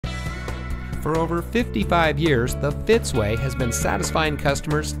For over 55 years, the Fitzway has been satisfying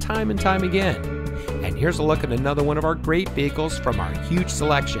customers time and time again. And here's a look at another one of our great vehicles from our huge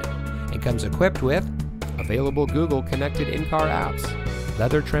selection. It comes equipped with available Google connected in-car apps,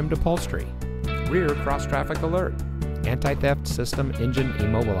 leather-trimmed upholstery, rear cross-traffic alert, anti-theft system engine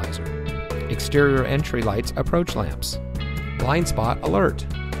immobilizer, exterior entry lights approach lamps, blind spot alert,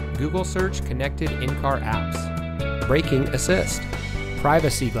 Google search connected in-car apps, braking assist,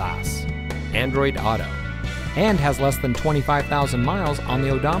 privacy glass, Android Auto, and has less than 25,000 miles on the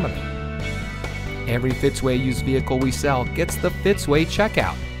odometer. Every Fitzway used vehicle we sell gets the Fitzway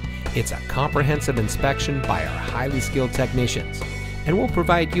checkout. It's a comprehensive inspection by our highly skilled technicians, and we'll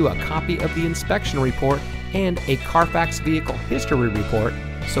provide you a copy of the inspection report and a Carfax vehicle history report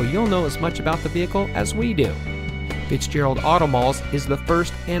so you'll know as much about the vehicle as we do. Fitzgerald Auto Malls is the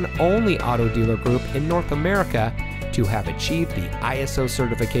first and only auto dealer group in North America to have achieved the ISO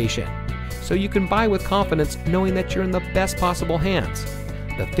certification, so you can buy with confidence knowing that you're in the best possible hands.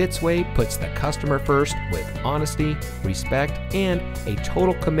 The Fitzway puts the customer first with honesty, respect, and a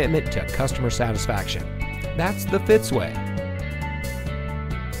total commitment to customer satisfaction. That's the Fitzway.